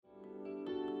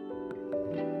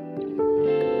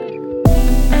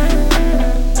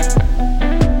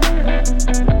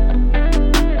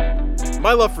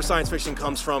my love for science fiction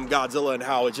comes from Godzilla and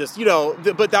how it just,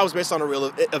 but that was based on a real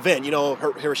event,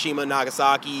 Hiroshima,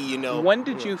 Nagasaki, When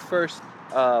did you first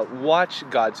watch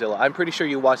Godzilla? I'm pretty sure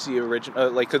you watched the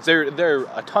original, because there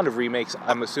are a ton of remakes,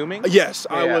 I'm assuming. Yes,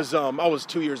 Yeah. I was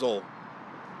 2 years old.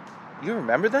 You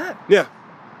remember that? Yeah.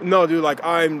 No, dude,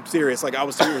 I'm serious. I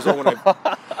was 2 years old when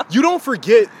you don't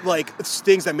forget,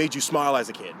 things that made you smile as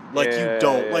a kid. You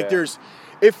don't.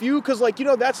 Because,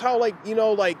 that's how,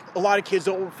 a lot of kids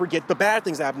don't forget the bad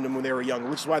things that happened to them when they were younger,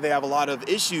 which is why they have a lot of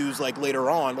issues, later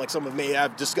on. Some of them may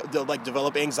have,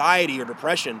 develop anxiety or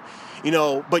depression,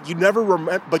 but you never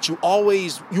remember, but you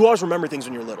always remember things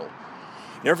when you're little.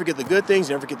 You never forget the good things,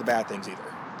 you never forget the bad things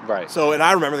either. Right. So, and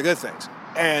I remember the good things.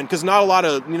 And because not a lot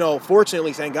of,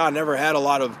 fortunately, thank God, never had a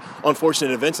lot of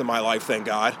unfortunate events in my life, thank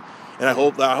God. And I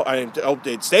hope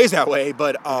it stays that way.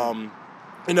 But,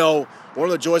 one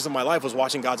of the joys of my life was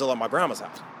watching Godzilla at my grandma's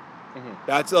house.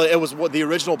 Mm-hmm. It was the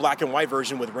original black and white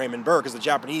version with Raymond Burr, because the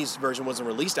Japanese version wasn't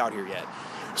released out here yet.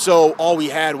 So all we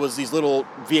had was these little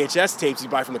VHS tapes you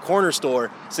buy from the corner store.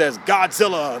 It says,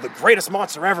 Godzilla, the greatest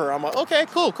monster ever. I'm like, okay,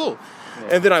 cool. Yeah.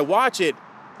 And then I watch it.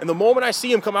 And the moment I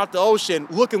see him come out the ocean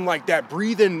looking like that,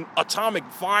 breathing atomic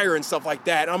fire and stuff like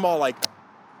that, I'm all like,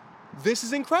 this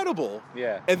is incredible.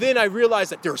 Yeah. And then I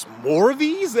realized that there's more of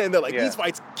these. And they're these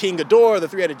fights King Ghidorah, the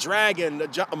three-headed dragon,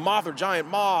 a moth or giant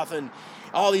moth, and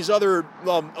all these other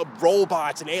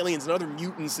robots and aliens and other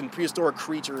mutants and prehistoric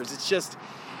creatures. It's just,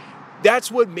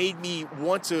 that's what made me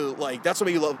want to, that's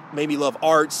what made me love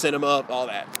art, cinema, all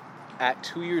that. At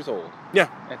 2 years old? Yeah.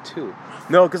 At 2?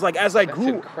 No, because as I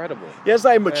grew... That's incredible. As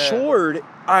I matured,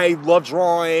 I loved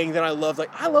drawing, then I loved,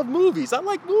 I love movies. I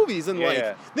like movies. And,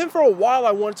 then for a while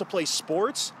I wanted to play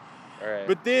sports. Right.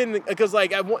 But then, because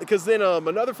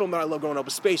another film that I loved growing up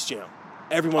was Space Jam.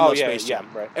 Everyone loves Space Jam.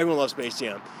 Yeah, right. Everyone loves Space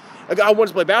Jam. I wanted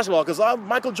to play basketball because I'm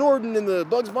Michael Jordan and the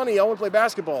Bugs Bunny. I want to play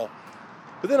basketball.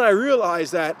 But then I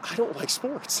realized that I don't like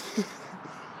sports.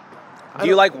 Do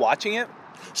you like watching it?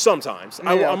 Sometimes.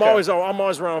 I'm always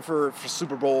around for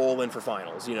Super Bowl and for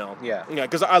finals, Yeah.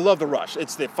 Because I love the rush.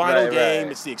 It's the final game.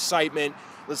 Right. It's the excitement.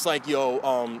 It's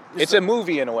it's a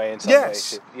movie in a way. In some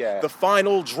yes. ways. Yeah. The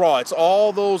final draw. It's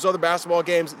all those other basketball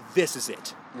games. This is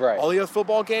it. Right. All the other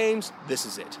football games. This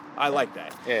is it. I like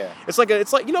that. Yeah. It's like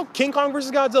King Kong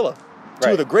versus Godzilla.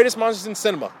 Two of the greatest monsters in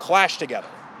cinema clash together.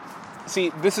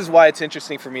 See, this is why it's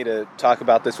interesting for me to talk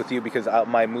about this with you, because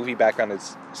my movie background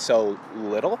is so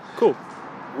little. Cool.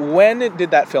 When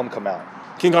did that film come out?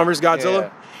 King Kong vs. Godzilla?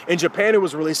 Yeah. In Japan, it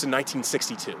was released in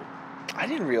 1962. I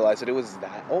didn't realize that it was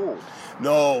that old.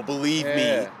 No, believe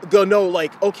me. No,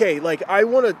 I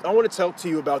want to talk to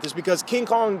you about this because King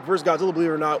Kong vs. Godzilla, believe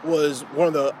it or not, was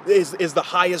is the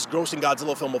highest grossing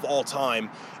Godzilla film of all time,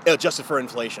 adjusted for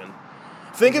inflation.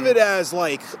 Think of it as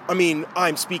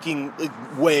I'm speaking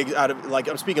way out of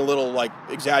I'm speaking a little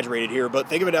exaggerated here, but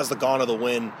think of it as the Gone of the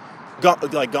Wind, Gone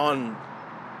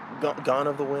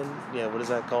of the Wind? Yeah, what is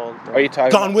that called? Are you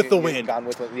talking Gone with the Wind. Gone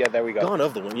with the Yeah, there we go. Gone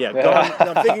of the Wind, yeah.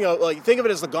 I'm thinking of think of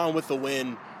it as the Gone with the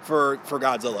Wind for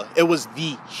Godzilla. It was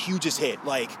the hugest hit.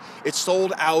 It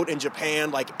sold out in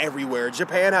Japan everywhere.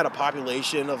 Japan had a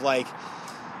population of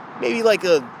maybe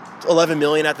 11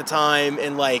 million at the time,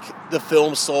 and the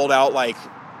film sold out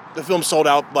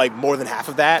more than half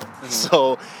of that. Mm-hmm.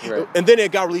 So, right. And then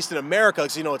it got released in America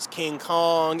because, it's King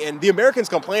Kong. And the Americans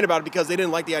complained about it because they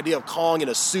didn't like the idea of Kong in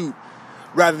a suit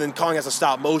rather than Kong as a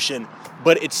stop motion.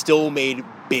 But it still made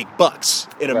big bucks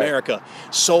in America.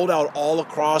 Sold out all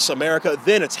across America.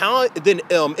 Then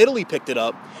Italy picked it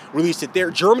up, released it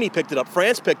there. Germany picked it up.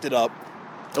 France picked it up.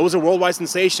 It was a worldwide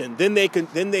sensation. Then they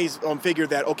figured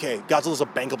that, okay, Godzilla's a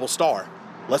bankable star.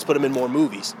 Let's put him in more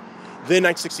movies. Then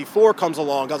 1964 comes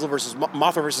along, Mothra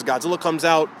versus Godzilla comes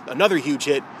out, another huge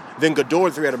hit. Then Ghidorah,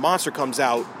 the three-headed monster, comes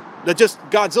out.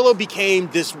 Godzilla became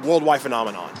this worldwide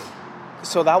phenomenon.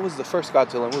 So that was the first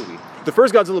Godzilla movie? The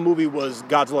first Godzilla movie was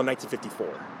Godzilla in 1954.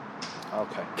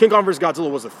 Okay. King Kong vs.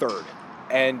 Godzilla was the third.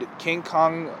 And King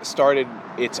Kong started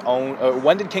its own...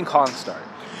 when did King Kong start?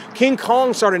 King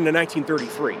Kong started in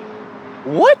 1933.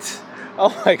 What?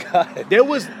 Oh my God. There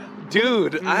was...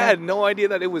 Dude, I had no idea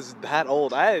that it was that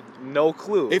old. I had no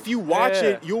clue. If you watch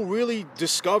it, you'll really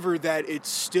discover that it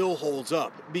still holds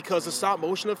up. Because the stop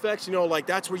motion effects,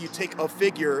 that's where you take a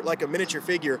figure, a miniature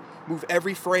figure, move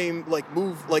every frame,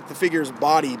 move the figure's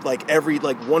body, every,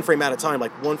 one frame at a time,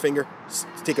 one finger,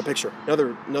 take a picture.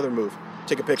 Another move,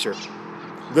 take a picture.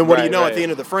 Then what do you know at the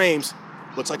end of the frames?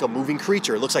 Looks like a moving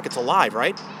creature. It looks like it's alive,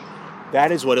 right?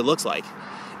 That is what it looks like.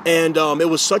 And it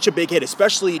was such a big hit,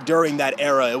 especially during that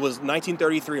era. It was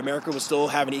 1933. America was still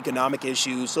having economic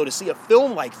issues. So to see a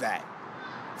film like that,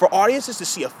 for audiences to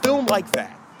see a film like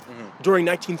that, during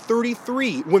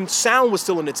 1933 when sound was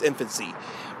still in its infancy.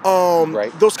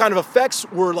 Right. Those kind of effects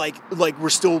were were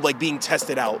still like being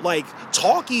tested out. Like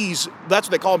talkies, that's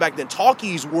what they call them back then.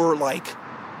 Talkies were like,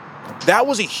 that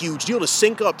was a huge deal to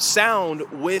sync up sound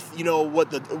with with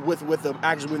the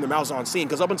actors moving their mouths on scene,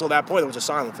 because up until that point it was just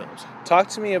silent films. Talk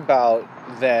to me about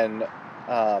then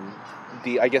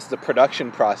the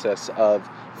production process of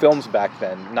films back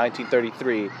then,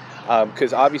 1933,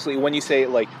 because obviously when you say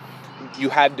like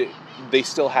they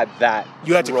still had that.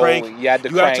 You had to rolling. crank. You had to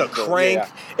crank. Yeah.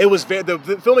 It was the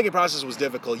filmmaking process was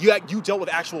difficult. You dealt with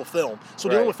actual film, so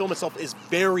dealing with film itself is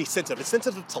very sensitive. It's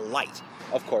sensitive to light.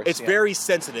 Of course, it's very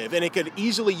sensitive, and it could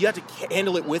easily, you have to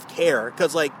handle it with care,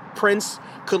 because like prints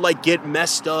could like get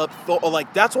messed up.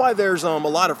 Like that's why there's a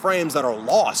lot of frames that are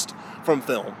lost from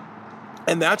film.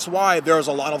 And that's why there's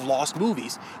a lot of lost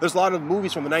movies. There's a lot of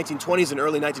movies from the 1920s and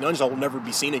early 1900s that will never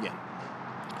be seen again,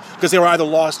 because they were either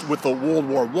lost with the World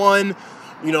War I,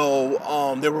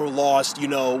 they were lost,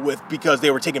 because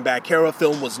they were taken bad care of.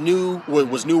 Film was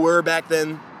newer back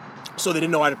then, so they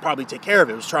didn't know how to probably take care of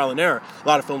it. It was trial and error. A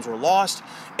lot of films were lost,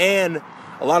 and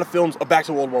a lot of films, back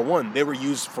to World War I, they were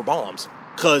used for bombs,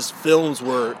 because film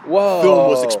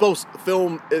was explosive.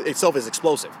 Film itself is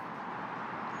explosive.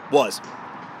 Was.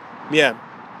 Yeah.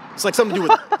 It's like something to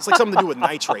do with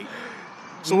nitrate.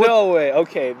 So no way.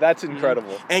 Okay, that's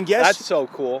incredible. And yes, that's so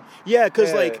cool. Yeah,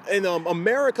 because like in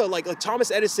America, like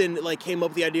Thomas Edison came up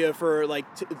with the idea for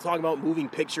talking about moving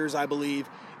pictures, I believe.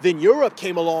 Then Europe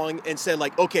came along and said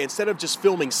like, okay, instead of just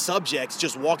filming subjects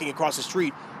just walking across the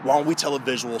street, why don't we tell a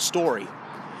visual story?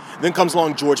 Then comes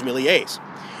along George Méliès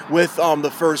with one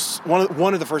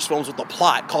of the first films with the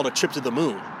plot called A Trip to the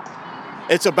Moon.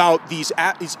 It's about these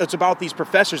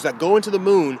professors that go into the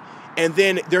moon, and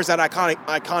then there's that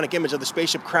iconic image of the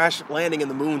spaceship crash landing in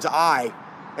the moon's eye,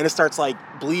 and it starts like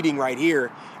bleeding right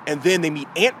here. And then they meet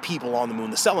ant people on the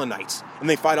moon, the Selenites, and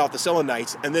they fight off the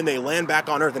Selenites, and then they land back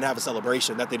on Earth and have a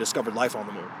celebration that they discovered life on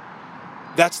the moon.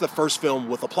 That's the first film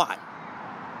with a plot.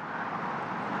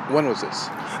 When was this?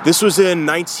 This was in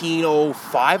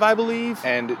 1905, I believe.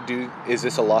 And is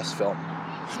this a lost film?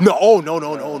 No.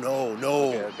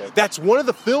 Okay. That's one of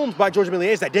the films by George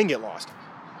Méliès that didn't get lost.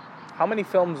 How many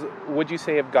films would you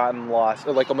say have gotten lost?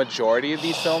 Or like a majority of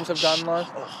these films have gotten lost?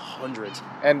 Hundreds.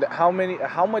 And how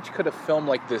much could a film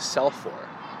like this sell for?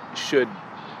 Should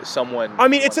someone... I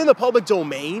mean, it's in the public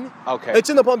domain. Okay. It's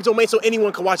in the public domain, so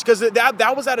anyone can watch it, because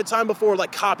that was at a time before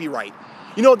like copyright.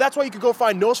 That's why you could go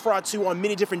find Nosferatu on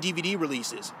many different DVD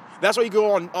releases. That's why you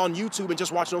go on YouTube and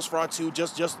just watch Nosferatu,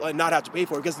 just not have to pay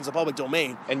for it, because it's a public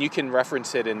domain. And you can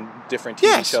reference it in different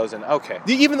TV shows. And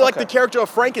even the character of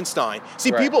Frankenstein.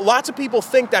 See, lots of people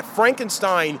think that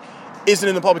Frankenstein isn't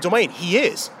in the public domain. He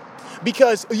is,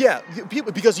 because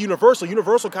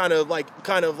Universal kind of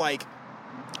like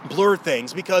blurred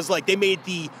things, because like they made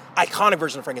the iconic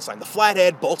version of Frankenstein, the flat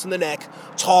head, bolts in the neck,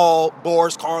 tall,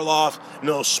 Boris Karloff,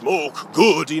 smoke,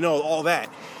 good, all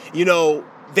that,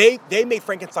 They made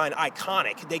Frankenstein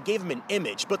iconic. They gave him an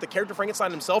image, but the character Frankenstein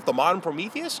himself, the modern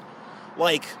Prometheus,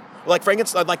 like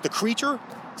Frankenstein, like the creature,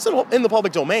 it's in the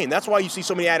public domain. That's why you see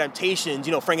so many adaptations.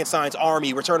 Frankenstein's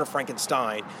Army, Return of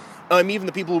Frankenstein. Even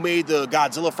the people who made the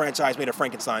Godzilla franchise made a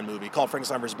Frankenstein movie called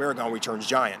Frankenstein vs. Baragon, Returns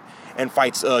Giant and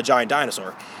fights a giant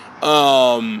dinosaur.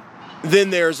 Then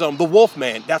there's the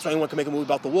Wolfman. That's why anyone can make a movie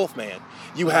about the Wolfman.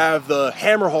 You have the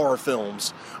Hammer horror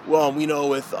films.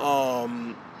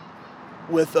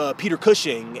 With Peter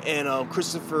Cushing and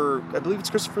Christopher, I believe it's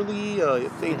Christopher Lee.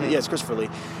 It's Christopher Lee,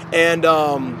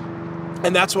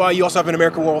 and that's why you also have An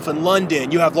American Werewolf in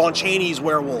London. You have Lon Chaney's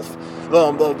Werewolf,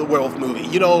 the werewolf movie.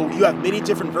 You have many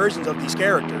different versions of these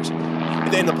characters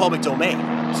in the public domain.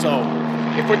 So,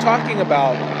 if we're talking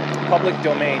about public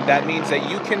domain, that means that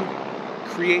you can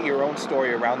create your own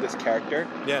story around this character.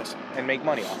 Yes, and make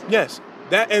money off it. Yes.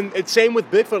 That, and it's same with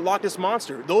Bigfoot, Loch Ness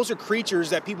Monster. Those are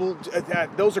creatures that people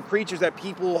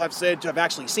have said to have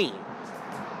actually seen.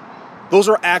 Those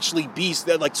are actually beasts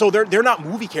they're not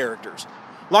movie characters.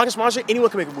 Loch Ness Monster, anyone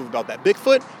can make a movie about that.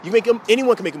 Bigfoot,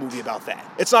 anyone can make a movie about that.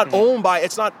 It's not owned by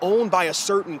a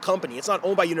certain company. It's not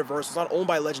owned by Universal. It's not owned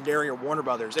by Legendary or Warner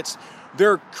Brothers.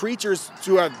 They're creatures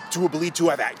to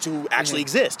actually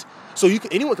exist. So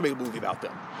anyone can make a movie about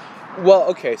them. Well,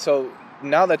 okay, so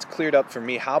now that's cleared up for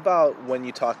me. How about when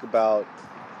you talk about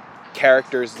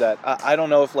characters that I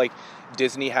don't know if like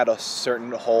Disney had a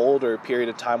certain hold or a period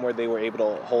of time where they were able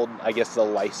to hold, I guess, the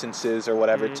licenses or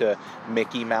whatever to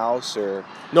Mickey Mouse or...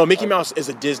 No, Mickey Mouse is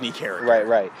a Disney character.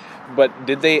 Right. But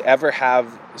did they ever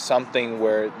have something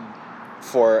where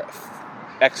for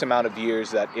X amount of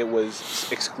years that it was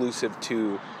exclusive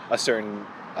to a certain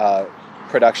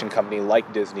production company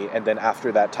like Disney, and then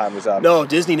after that time was up. No,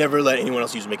 Disney never let anyone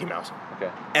else use Mickey Mouse.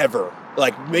 Okay. Ever.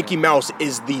 Like, Mickey Mouse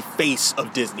is the face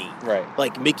of Disney. Right.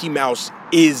 Like, Mickey Mouse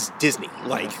is Disney.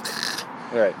 Like,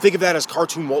 Right. think of that as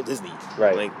cartoon Walt Disney.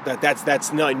 Right. Like,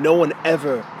 that's no one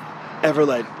ever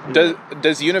let...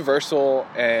 Does Universal,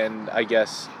 and I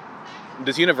guess,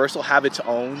 does Universal have its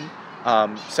own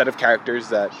set of characters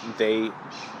that they,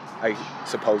 I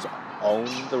suppose, own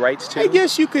the rights to? I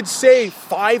guess you could say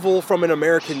Fievel from An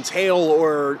American Tail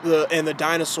and the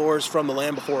dinosaurs from The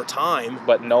Land Before Time.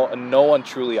 But no one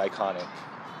truly iconic.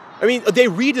 I mean, they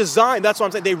redesigned, that's what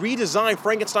I'm saying, they redesigned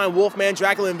Frankenstein, Wolfman,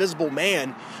 Dracula, Invisible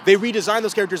Man. They redesigned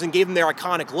those characters and gave them their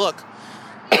iconic look.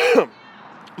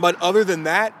 But other than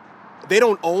that, they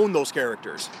don't own those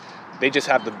characters. They just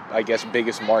have the, I guess,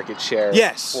 biggest market share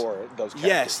Yes. for those characters.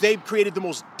 Yes, they've created the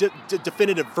most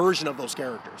definitive version of those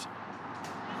characters.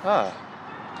 Ah.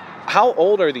 How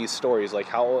old are these stories? Like,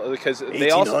 how, because they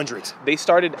 1800s. They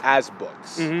started as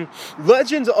books. Mm-hmm.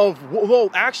 Legends of, well,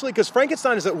 actually, because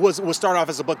Frankenstein was started off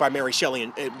as a book by Mary Shelley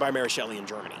in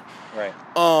Germany. Right.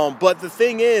 But the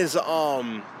thing is,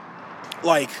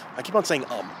 like, I keep on saying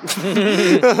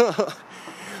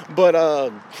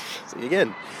but see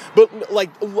again. But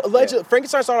like,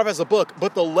 Frankenstein started off as a book,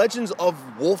 but the legends of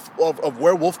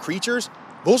werewolf creatures,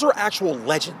 those are actual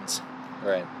legends.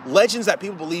 Right. Legends that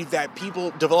people believe that people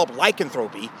develop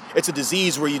lycanthropy. It's a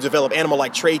disease where you develop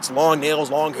animal-like traits, long nails,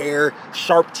 long hair,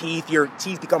 sharp teeth. Your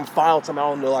teeth become filed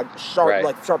somehow into like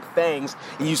sharp fangs,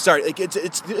 and you start like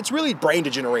it's really brain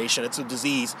degeneration. It's a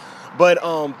disease, but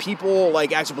people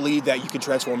like actually believe that you can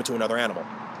transform into another animal.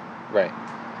 Right.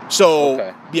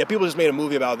 So yeah, people just made a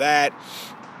movie about that.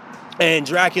 And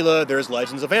Dracula, there's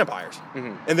legends of vampires.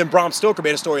 Mm-hmm. And then Bram Stoker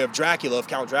made a story of Dracula, of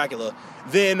Count Dracula.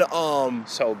 Then,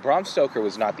 So Bram Stoker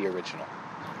was not the original.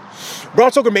 Bram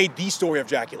Stoker made the story of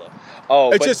Dracula.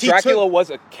 Oh, but Dracula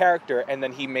was a character, and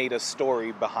then he made a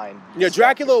story behind. Yeah,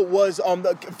 Dracula was,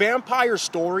 the vampire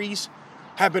stories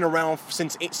have been around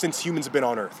since humans have been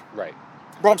on Earth. Right.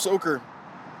 Bram Stoker,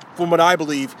 from what I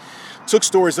believe, took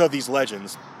stories of these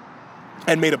legends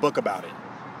and made a book about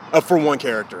it, for one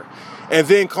character. And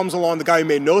then comes along the guy who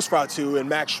made Nosferatu and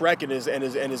Max Schreck and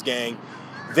his gang.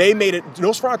 They made it.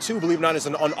 Nosferatu, believe it or not, is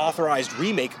an unauthorized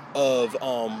remake of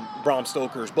Bram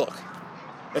Stoker's book.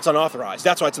 It's unauthorized.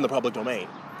 That's why it's in the public domain.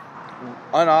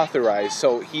 Unauthorized,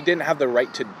 so he didn't have the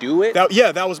right to do it. But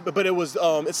it was.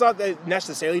 It's not that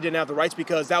necessarily he didn't have the rights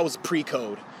because that was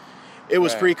pre-code. It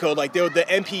was pre-code. Like the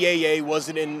MPAA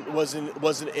wasn't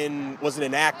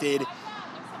enacted.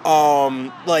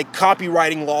 Like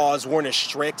copywriting laws weren't as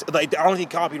strict. Like I don't think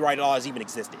copyright laws even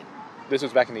existed. This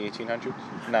was back in the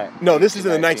 1800s? No, this is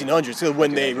in the 1900s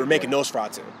when they were making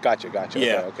Nosferatu. Gotcha.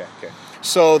 Yeah. Okay.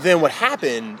 So then what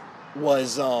happened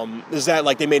was is that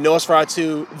like they made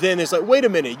Nosferatu. Then it's like, wait a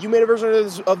minute, you made a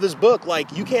version of this book.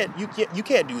 Like you can't do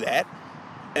that.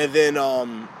 And then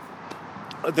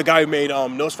the guy who made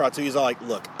Nosferatu, he's all like,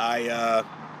 look,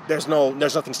 there's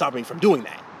nothing stopping me from doing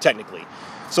that technically.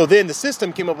 So then the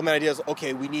system came up with the idea of,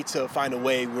 okay, we need to find a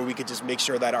way where we could just make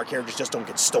sure that our characters just don't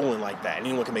get stolen like that. And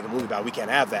anyone can make a movie about it. We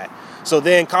can't have that. So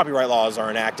then copyright laws are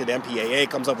enacted. MPAA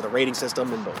comes up with a rating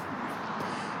system, and boom.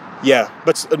 Yeah,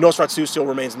 but Nosferatu still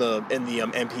remains in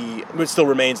the still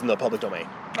remains in the public domain.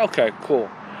 Okay, cool.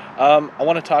 I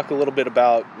want to talk a little bit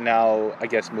about now, I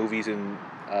guess, movies in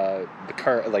the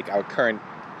current, like our current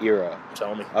era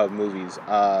of movies.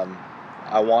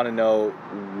 I want to know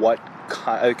what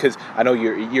because I know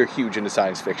you're huge into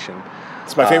science fiction.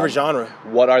 It's my favorite genre.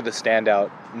 What are the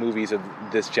standout movies of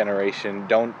this generation?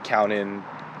 Don't count in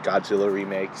Godzilla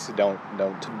remakes. Don't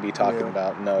be talking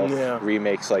about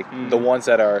remakes, like the ones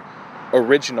that are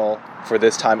original for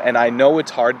this time. And I know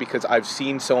it's hard because I've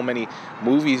seen so many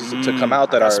movies to come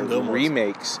out that are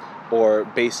remakes or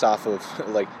based off of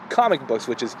like comic books,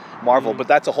 which is Marvel, but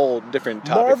that's a whole different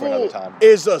topic for another time. Marvel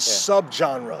is a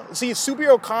subgenre. See,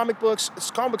 superhero comic book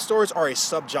stories are a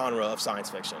subgenre of science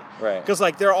fiction. Right. Because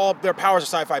like their powers are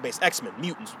sci-fi based. X-Men,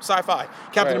 mutants, sci-fi.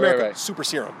 Captain America, super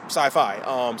serum,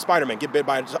 sci-fi. Spider-Man, get bit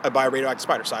by a radioactive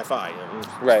spider, sci-fi.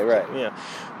 Right. Yeah.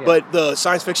 But the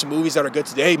science fiction movies that are good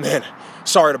today, man,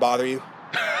 sorry to bother you.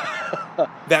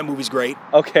 That movie's great.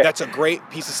 Okay. That's a great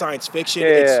piece of science fiction.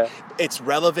 It's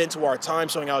relevant to our time,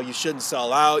 showing how you shouldn't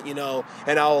sell out, and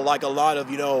how like a lot of,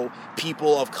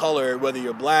 people of color, whether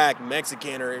you're black,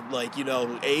 Mexican, or like,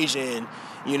 Asian,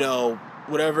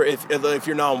 whatever, if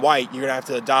you're non-white, you're gonna have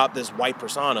to adopt this white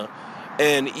persona.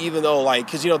 And even though, like,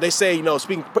 because, they say,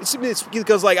 speaking,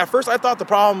 because, like, at first I thought the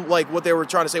problem, like, what they were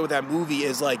trying to say with that movie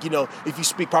is, like, if you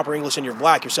speak proper English and you're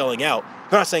black, you're selling out.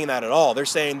 They're not saying that at all. They're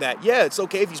saying that, yeah, it's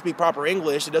okay if you speak proper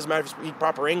English. It doesn't matter if you speak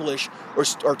proper English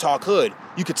or talk hood.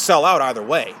 You could sell out either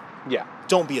way. Yeah.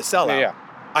 Don't be a sellout. Yeah.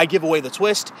 I give away the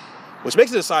twist, which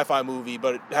makes it a sci-fi movie,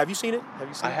 but have you seen it?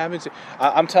 I haven't seen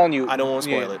I'm telling you. I don't want to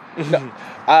spoil it. No,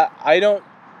 I don't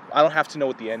have to know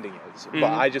what the ending is, but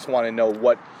I just want to know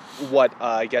what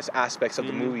I guess aspects of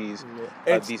the movies,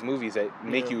 these movies that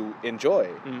make you enjoy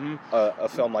a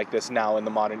film like this now in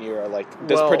the modern era. Like,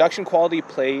 does production quality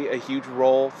play a huge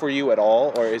role for you at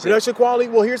all, or is production quality?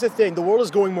 Well, here's the thing: the world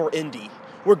is going more indie.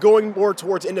 We're going more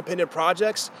towards independent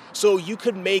projects, so you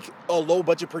could make a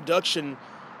low-budget production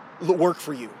work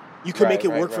for you. You can make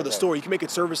it work for the story. You can make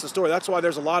it service the story. That's why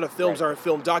there's a lot of films that are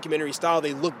film documentary style.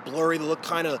 They look blurry. They look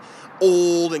kind of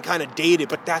old and kind of dated,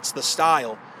 but that's the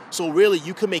style. So really,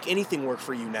 you can make anything work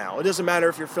for you now. It doesn't matter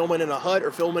if you're filming in a hut or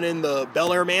filming in the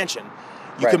Bel Air mansion.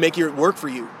 You can make it work for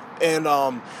you. And,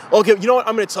 okay, you know what?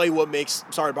 I'm going to tell you what makes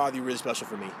Sorry to Bother You really special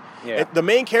for me. Yeah. The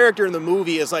main character in the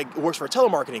movie is works for a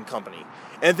telemarketing company.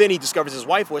 And then he discovers his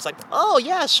wife was like, oh,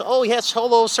 yes,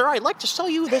 hello, sir, I'd like to sell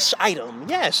you this item.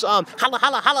 Yes, holla,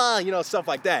 holla, holla, stuff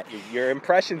like that. Your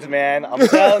impressions, man. I'm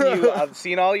telling you, I've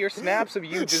seen all your snaps of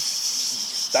you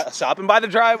just stopping by the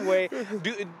driveway.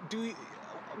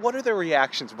 What are the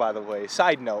reactions, by the way?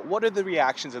 Side note, what are the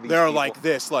reactions of these people? They're like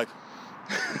this, like,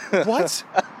 what?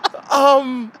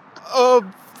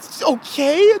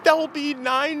 Okay, that will be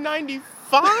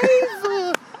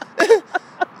 $9.95.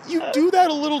 You do that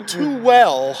a little too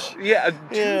well. Yeah,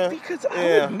 because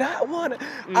I would not want to.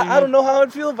 I don't know how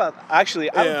I'd feel about that. Actually,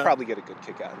 I would probably get a good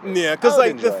kick out of it. Yeah, because,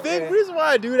 the reason why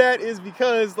I do that is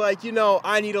because, I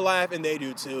need a laugh and they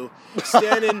do too.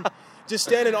 Just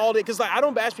standing all day. Because, I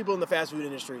don't bash people in the fast food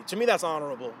industry. To me, that's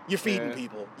honorable. You're feeding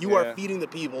people. You are feeding the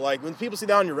people. When people see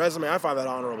that on your resume, I find that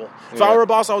honorable. If I were a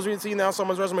boss, I was seeing down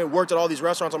someone's resume, worked at all these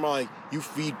restaurants, I'm like, you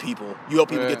feed people. You help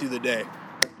people get through the day.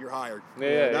 You're hired.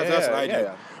 That's what I do.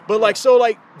 Yeah. But,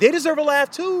 they deserve a laugh,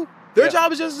 too. Their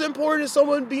job is just as important as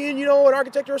someone being, an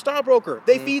architect or a stockbroker.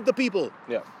 They feed the people.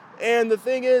 Yeah. And the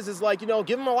thing is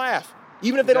give them a laugh.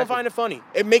 Even if they don't find it funny.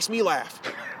 It makes me laugh.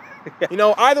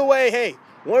 Either way, hey,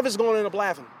 one of us is going to end up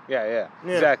laughing. Yeah.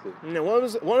 Exactly. One of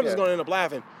us is going to end up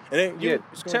laughing. And then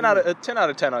 10 out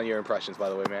of 10 on your impressions, by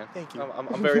the way, man. Thank you.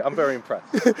 I'm very impressed.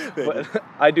 But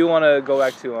I do want to go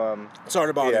back to Sorry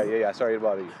to bother you. Yeah. Sorry to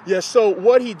bother you. Yeah. So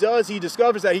what he does, he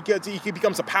discovers that he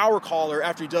becomes a power caller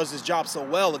after he does his job so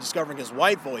well at discovering his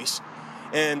white voice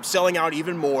and selling out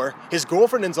even more. His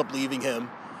girlfriend ends up leaving him.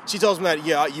 She tells him that,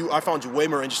 I found you way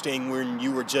more interesting when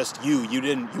you were just you. You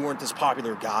weren't this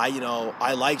popular guy.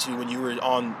 I liked you when you were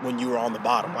on the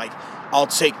bottom. I'll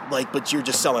take, but you're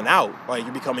just selling out.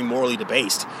 You're becoming morally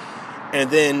debased.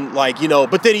 And then,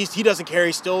 but then he doesn't care.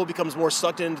 He still becomes more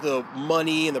sucked into the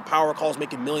money and the power calls,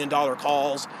 making $1 million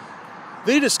calls.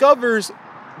 Then he discovers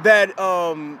that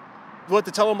what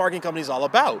the telemarketing company is all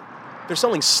about. They're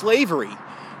selling slavery.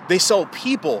 They sell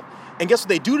people. And guess what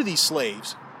they do to these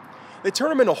slaves? They turn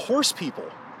them into horse people,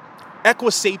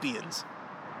 equisapiens.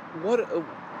 What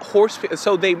horse?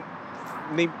 So they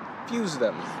fuse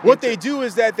them. What they do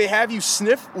is that they have you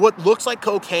sniff what looks like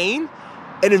cocaine,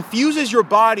 and infuses your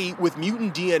body with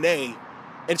mutant DNA,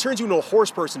 and turns you into a horse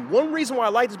person. One reason why I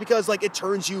like this is because it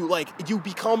turns you you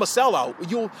become a sellout.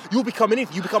 You'll become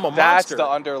anything. You become a monster. That's the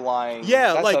underlying.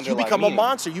 Yeah, you become a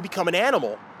monster. You become an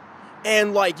animal,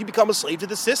 and you become a slave to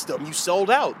the system. You sold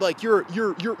out. You're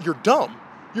dumb.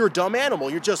 You're a dumb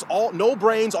animal. You're just no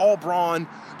brains, all brawn,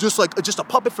 just a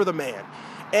puppet for the man.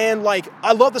 And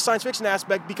I love the science fiction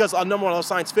aspect because number one, I love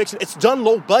science fiction. It's done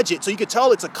low budget, so you could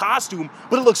tell it's a costume,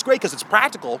 but it looks great because it's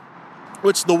practical,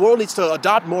 which the world needs to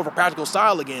adopt more of a practical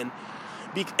style again.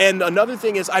 And another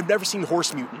thing is I've never seen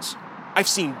horse mutants. I've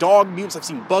seen dog mutants, I've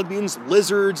seen bug mutants,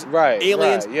 lizards,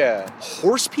 aliens. Right, yeah.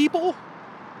 Horse people?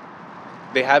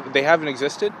 They haven't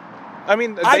existed? I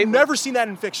mean, I've never seen that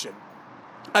in fiction.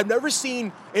 I've never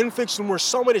seen in fiction where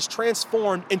someone is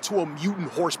transformed into a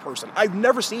mutant horse person. I've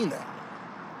never seen that.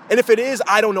 And if it is,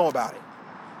 I don't know about it.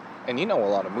 And you know a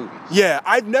lot of movies. Yeah,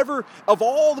 of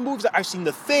all the movies that I've seen,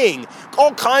 The Thing,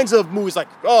 all kinds of movies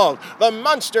the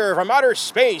monster from outer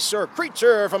space or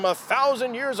creature from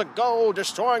 1,000 years ago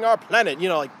destroying our planet,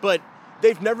 but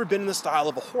they've never been in the style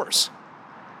of a horse.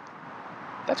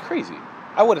 That's crazy.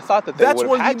 I would have thought that they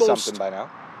would have had something by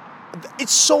now.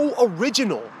 It's so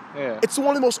original. Yeah. It's one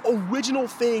of the most original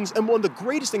things and one of the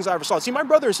greatest things I ever saw. See, my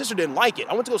brother and sister didn't like it.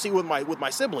 I went to go see it with my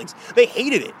siblings. They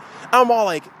hated it. I'm all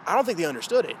I don't think they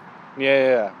understood it.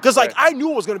 Yeah. Because I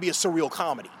knew it was going to be a surreal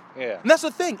comedy. Yeah. And that's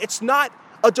the thing. It's not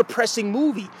a depressing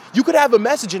movie. You could have a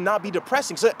message and not be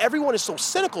depressing. So everyone is so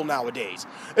cynical nowadays.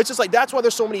 It's just like, that's why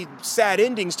there's so many sad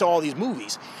endings to all these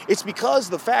movies. It's because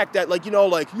of the fact that, like,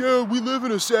 yeah, we live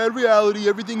in a sad reality.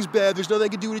 Everything's bad. There's nothing I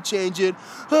can do to change it.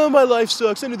 Oh, my life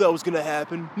sucks. I knew that was going to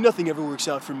happen. Nothing ever works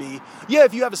out for me. Yeah,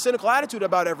 if you have a cynical attitude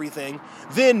about everything,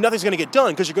 then nothing's going to get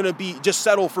done because you're going to be just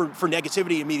settle for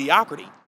negativity and mediocrity.